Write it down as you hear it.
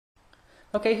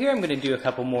Okay, here I'm going to do a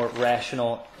couple more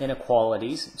rational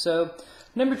inequalities. So,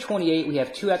 number 28, we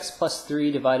have 2x plus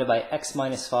 3 divided by x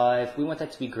minus 5. We want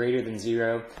that to be greater than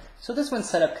 0. So this one's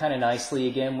set up kind of nicely.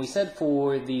 Again, we said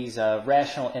for these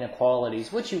rational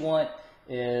inequalities, what you want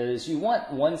is you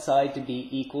want one side to be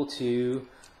equal to,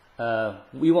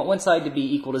 we want one side to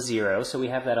be equal to 0, so we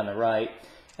have that on the right.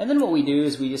 And then what we do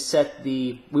is we just set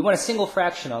we want a single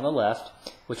fraction on the left,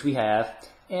 which we have,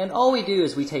 and all we do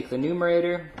is we take the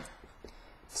numerator,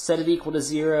 set it equal to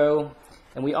 0,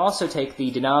 and we also take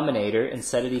the denominator and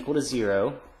set it equal to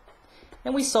 0,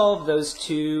 and we solve those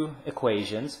two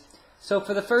equations. So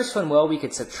for the first one, well, we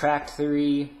could subtract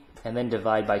 3 and then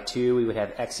divide by 2. We would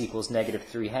have x equals negative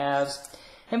 3 halves.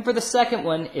 And for the second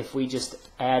one, if we just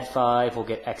add 5, we'll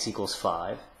get x equals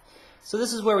 5. So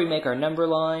this is where we make our number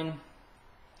line.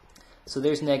 So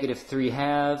there's negative 3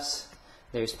 halves.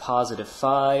 There's positive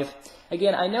 5.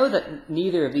 Again, I know that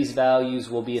neither of these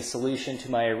values will be a solution to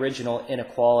my original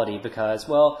inequality because,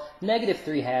 well, negative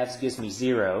 3 halves gives me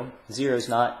 0. 0 is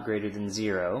not greater than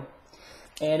 0.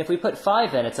 And if we put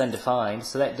 5 in, it's undefined,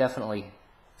 so that definitely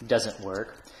doesn't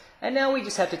work. And now we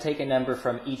just have to take a number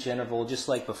from each interval, just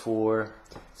like before.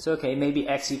 So, okay, maybe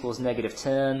x equals negative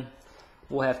 10.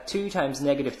 We'll have 2 times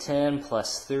negative 10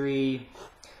 plus 3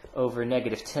 over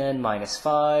negative 10 minus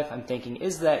 5. I'm thinking,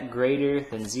 is that greater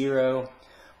than 0?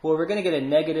 Well, we're going to get a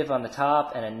negative on the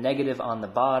top and a negative on the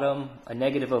bottom. A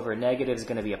negative over a negative is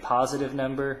going to be a positive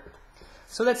number.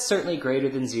 So that's certainly greater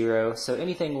than 0. So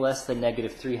anything less than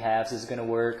negative 3 halves is going to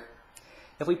work.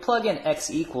 If we plug in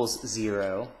x equals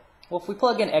 0, well, if we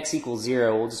plug in x equals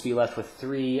 0, we'll just be left with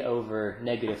 3 over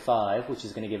negative 5, which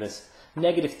is going to give us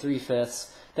negative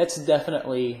 3/5. That's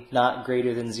definitely not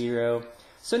greater than 0.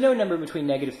 So no number between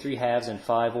negative 3 halves and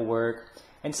 5 will work.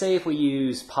 And say if we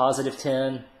use positive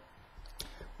 10,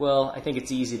 well, I think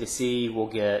it's easy to see. We'll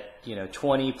get,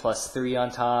 20 plus 3 on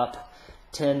top,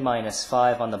 10 minus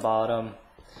 5 on the bottom.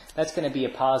 That's going to be a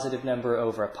positive number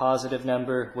over a positive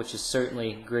number, which is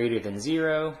certainly greater than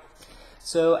 0.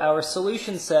 So our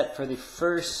solution set for the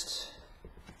first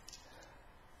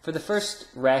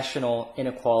rational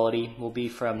inequality will be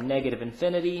from negative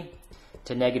infinity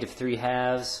to negative 3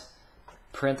 halves,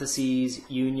 parentheses,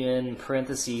 union,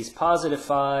 parentheses, positive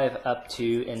 5 up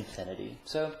to infinity.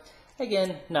 So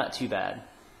again, not too bad.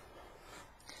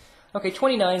 Okay,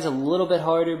 29 is a little bit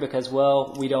harder because,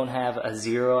 well, we don't have a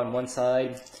 0 on one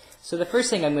side. So the first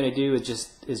thing I'm going to do is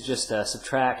just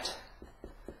subtract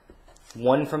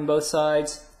 1 from both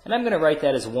sides. And I'm going to write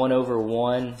that as 1 over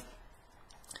 1.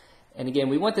 And again,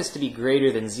 we want this to be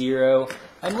greater than 0.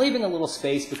 I'm leaving a little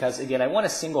space because, again, I want a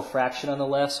single fraction on the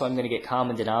left, so I'm going to get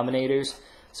common denominators.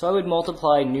 So I would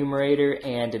multiply numerator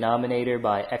and denominator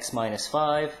by x minus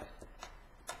 5.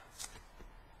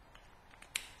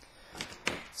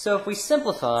 So if we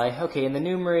simplify, okay, in the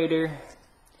numerator,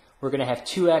 we're going to have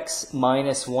 2x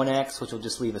minus 1x, which will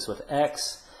just leave us with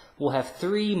x. We'll have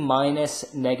 3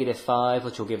 minus negative 5,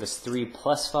 which will give us 3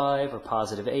 plus 5, or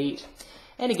positive 8.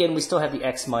 And again, we still have the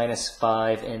x minus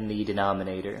 5 in the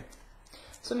denominator.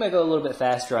 So I'm going to go a little bit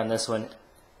faster on this one.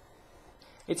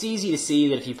 It's easy to see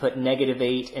that if you put negative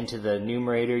 8 into the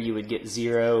numerator, you would get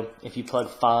 0. If you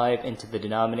plug 5 into the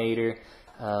denominator,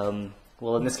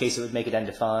 well, in this case, it would make it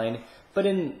undefined. But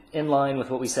in line with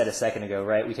what we said a second ago,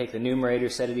 right? We take the numerator,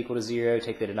 set it equal to 0,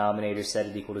 take the denominator, set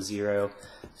it equal to 0.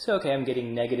 So, okay, I'm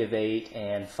getting negative 8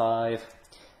 and 5.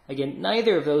 Again,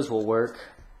 neither of those will work.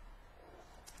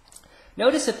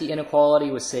 Notice if the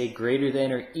inequality was, say, greater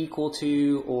than or equal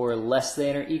to or less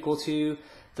than or equal to,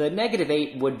 the negative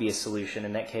 8 would be a solution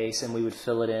in that case, and we would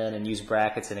fill it in and use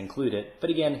brackets and include it. But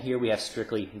again, here we have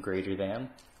strictly greater than.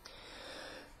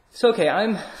 So, okay,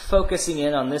 I'm focusing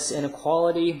in on this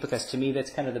inequality because to me that's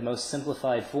kind of the most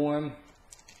simplified form.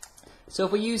 So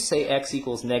if we use, say, x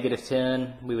equals negative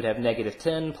 10, we would have negative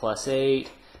 10 plus 8,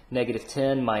 negative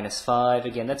 10 minus 5.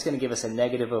 Again, that's going to give us a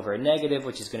negative over a negative,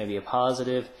 which is going to be a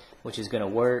positive, which is going to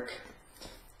work.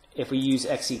 If we use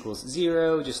x equals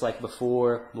 0, just like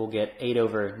before, we'll get 8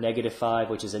 over negative 5,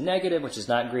 which is a negative, which is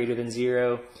not greater than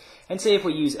 0. And say if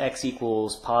we use x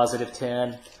equals positive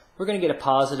 10, we're going to get a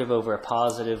positive over a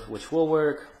positive, which will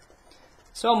work.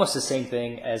 So almost the same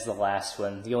thing as the last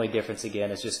one. The only difference, again,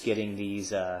 is just getting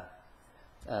these,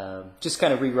 just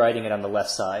kind of rewriting it on the left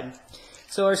side.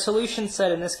 So our solution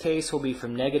set in this case will be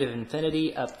from negative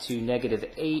infinity up to negative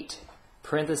 8,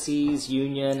 parentheses,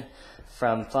 union,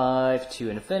 from 5 to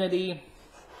infinity.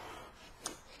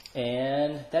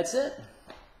 And that's it.